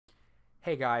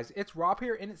Hey guys, it's Rob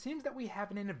here, and it seems that we have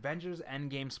an Avengers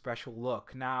Endgame special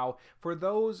look. Now, for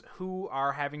those who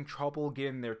are having trouble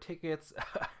getting their tickets,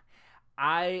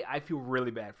 I feel really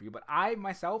bad for you, but I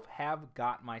myself have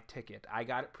got my ticket. I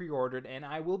got it pre-ordered, and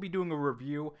I will be doing a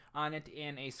review on it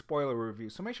and a spoiler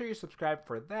review. So make sure you subscribe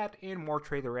for that and more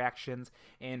trailer reactions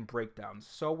and breakdowns.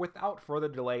 So without further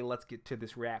delay, let's get to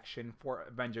this reaction for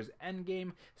Avengers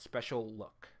Endgame special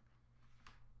look.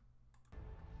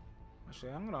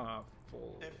 Actually, I'm gonna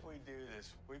full. If we do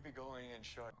this, we'd be going in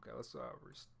short. Okay, let's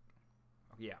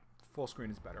yeah, full screen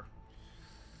is better.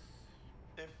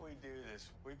 If we do this,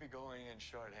 we'd be going in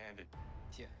short-handed.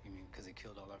 Yeah, you mean because he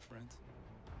killed all our friends?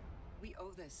 We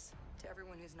owe this to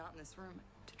everyone who's not in this room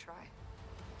to try.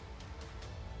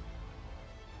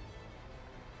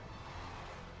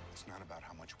 It's not about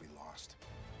how much we lost.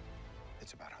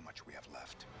 It's about how much we have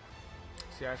left.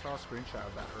 See, I saw a screenshot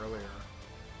of that earlier.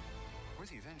 We're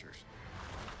the Avengers.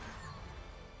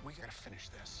 We gotta finish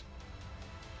this.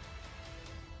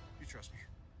 You trust me?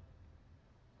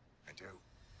 I do.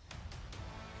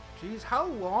 Jeez, how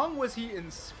long was he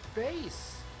in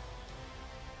space?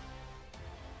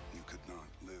 You could not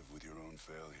live with your own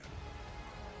failure.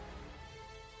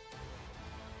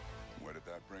 Where did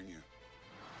that bring you?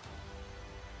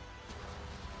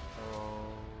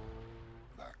 Oh.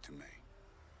 Back to me.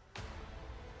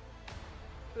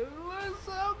 It looks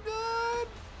so good!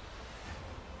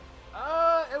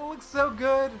 It looks so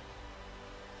good!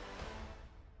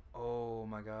 Oh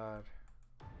my god.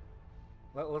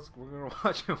 We're gonna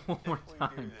watch it one more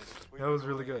time. That was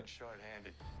really good.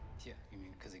 Short-handed. Yeah, you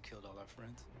mean because he killed all our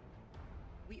friends?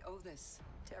 We owe this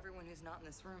to everyone who's not in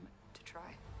this room to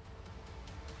try.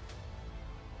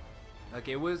 Like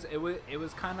it was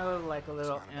kind of like a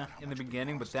little in the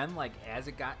beginning, but then like as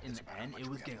it got in the end, it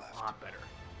was getting a lot better.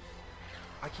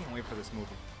 I can't wait for this movie.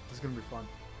 This is gonna be fun.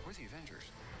 We're the Avengers.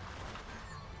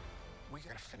 We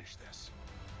gotta finish this.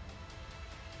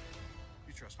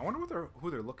 You trust me? I wonder who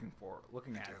they're looking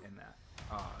at in that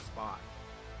spot.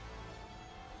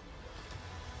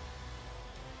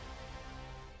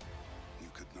 You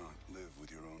could not live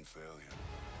with your own failure.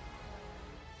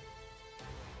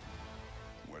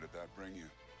 Where did that bring you?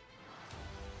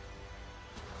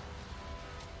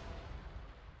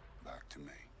 Back to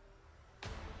me.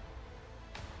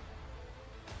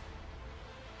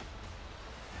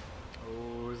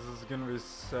 Oh, this is gonna be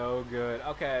so good.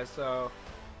 Okay, so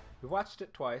we watched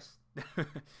it twice.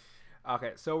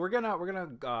 Okay, so we're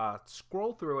gonna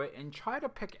scroll through it and try to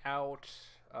pick out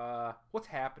what's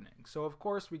happening. So of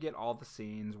course we get all the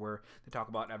scenes where they talk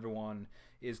about everyone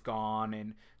is gone,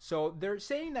 and so they're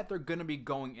saying that they're gonna be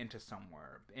going into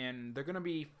somewhere and they're gonna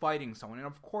be fighting someone. And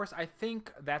of course I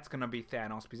think that's gonna be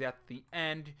Thanos, because at the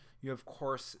end you of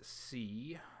course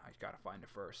see, I gotta find it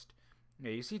first. Yeah,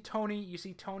 you see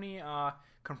Tony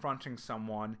confronting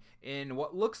someone in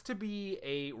what looks to be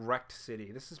a wrecked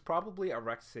city. This is probably a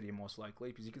wrecked city, most likely,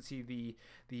 because you can see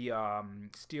the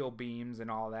steel beams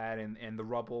and all that, and the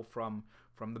rubble from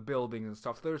the buildings and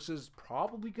stuff. There's just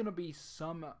probably going to be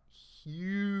some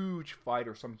huge fight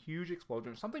or some huge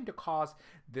explosion, or something to cause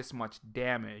this much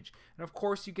damage. And of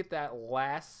course, you get that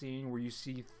last scene where you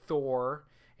see Thor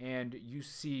and you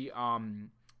see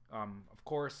of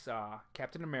course,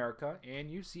 Captain America, and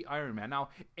you see Iron Man. Now,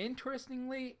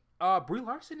 interestingly, Brie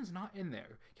Larson is not in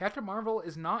there. Captain Marvel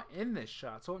is not in this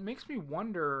shot, so it makes me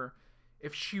wonder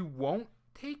if she won't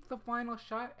take the final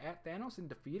shot at Thanos and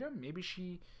defeat him. Maybe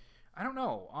she, I don't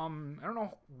know. I don't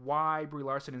know why Brie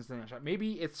Larson is in that shot.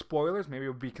 Maybe it's spoilers. Maybe it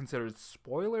would be considered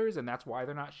spoilers, and that's why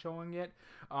they're not showing it.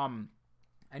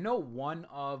 I know one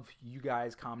of you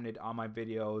guys commented on my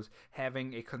videos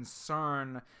having a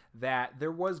concern that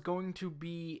there was going to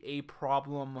be a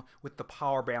problem with the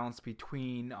power balance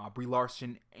between Brie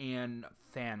Larson and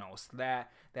Thanos.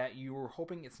 That you were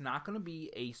hoping it's not going to be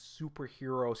a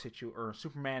superhero or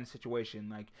Superman situation,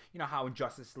 like you know how in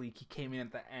Justice League he came in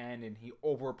at the end and he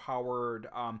overpowered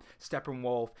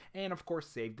Steppenwolf and of course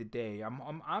saved the day.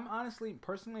 I'm honestly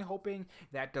personally hoping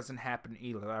that doesn't happen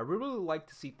either. I really like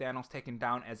to see Thanos taken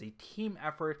down as a team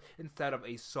effort instead of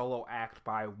a solo act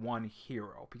by one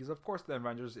hero, because of course the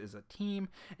Avengers is a team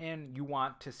and you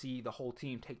want to see the whole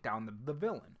team take down the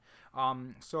villain.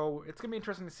 So it's gonna be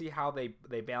interesting to see how they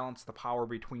balance the power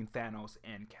between Thanos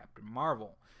and Captain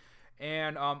Marvel.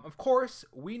 And of course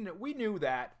we knew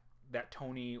that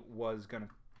Tony was gonna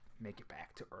make it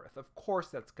back to Earth. Of course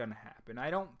that's gonna happen. I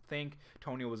don't think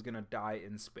Tony was gonna die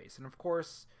in space. And of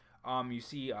course You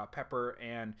see Pepper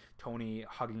and Tony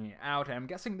hugging it out, and I'm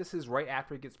guessing this is right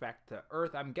after he gets back to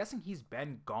Earth. I'm guessing he's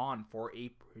been gone for a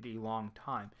pretty long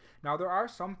time. Now, there are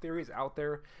some theories out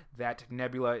there that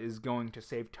Nebula is going to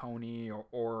save Tony,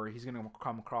 or he's going to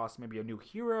come across maybe a new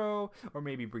hero, or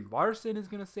maybe Brie Larson is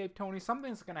going to save Tony.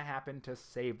 Something's going to happen to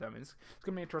save them. It's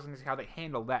going to be interesting to see how they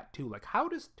handle that too. Like, how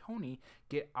does Tony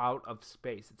get out of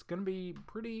space? It's going to be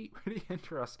pretty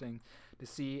interesting to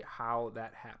see how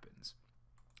that happens.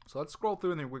 So let's scroll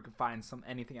through and then we can find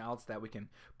anything else that we can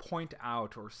point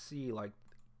out or see, like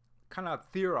kind of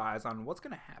theorize on what's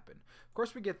going to happen. Of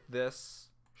course, we get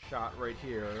this shot right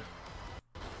here.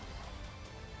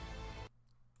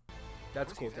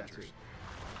 That's a cool tattoo.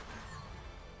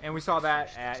 And we saw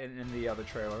that in the other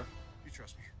trailer. You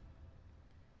trust me?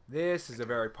 This is a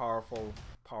very powerful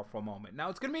moment. Now,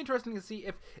 it's going to be interesting to see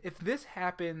if this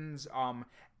happens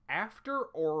after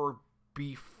or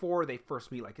before they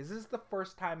first meet. Like, is this the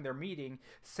first time they're meeting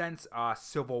since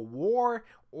Civil War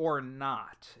or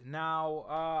not?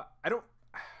 Now, I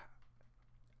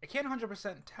can't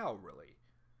 100% tell, really.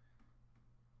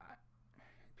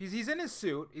 He's in his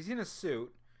suit.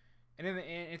 And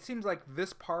it seems like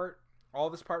this part, all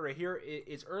this part right here,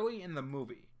 is early in the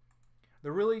movie.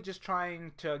 They're really just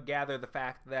trying to gather the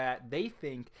fact that they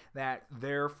think that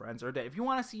their friends are dead. If you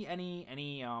want to see any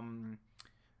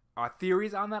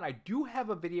theories on that, I do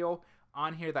have a video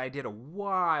on here that I did a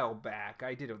while back.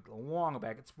 I did it long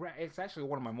back. It's actually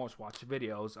one of my most watched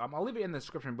videos. I'll leave it in the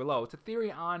description below. It's a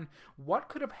theory on what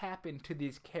could have happened to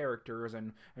these characters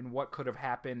and what could have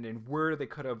happened and where they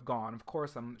could have gone. Of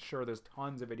course, I'm sure there's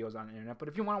tons of videos on the internet, but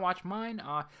if you want to watch mine,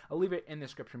 I'll leave it in the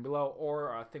description below,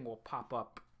 or a thing will pop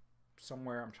up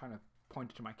somewhere. I'm trying to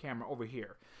point it to my camera over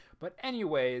here. But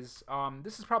anyways,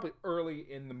 this is probably early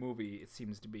in the movie, it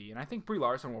seems to be. And I think Brie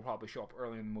Larson will probably show up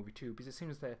early in the movie too, because it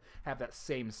seems to have that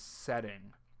same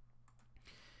setting.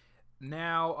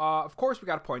 Now, of course, we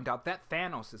got to point out that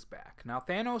Thanos is back. Now,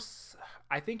 Thanos,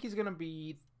 I think he's going to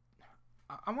be...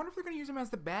 I wonder if they're going to use him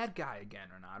as the bad guy again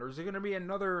or not. Or is it going to be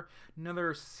another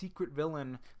secret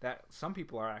villain that some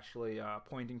people are actually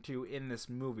pointing to in this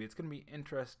movie? It's going to be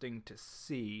interesting to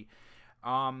see.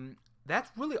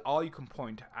 That's really all you can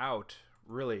point out,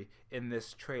 really, in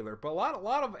this trailer. But a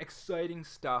lot of exciting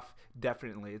stuff,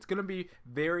 definitely. It's going to be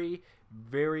very,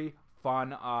 very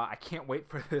fun. I can't wait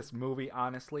for this movie,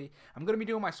 honestly. I'm going to be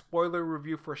doing my spoiler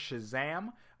review for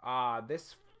Shazam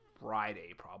this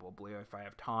Friday, probably, if I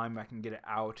have time. I can get it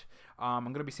out. I'm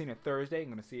going to be seeing it Thursday. I'm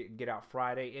going to see it get out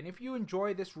Friday. And if you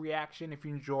enjoy this reaction, if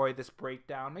you enjoy this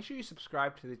breakdown, make sure you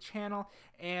subscribe to the channel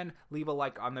and leave a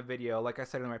like on the video. Like I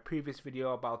said in my previous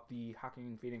video about the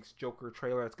Joaquin Phoenix Joker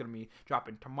trailer, that's going to be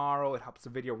dropping tomorrow. It helps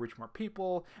the video reach more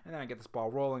people, and then I get this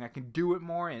ball rolling. I can do it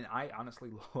more, and I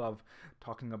honestly love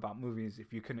talking about movies,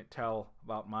 if you couldn't tell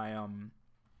about my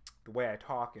the way I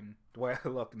talk and the way I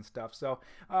look and stuff. So,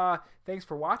 thanks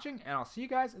for watching, and I'll see you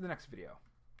guys in the next video.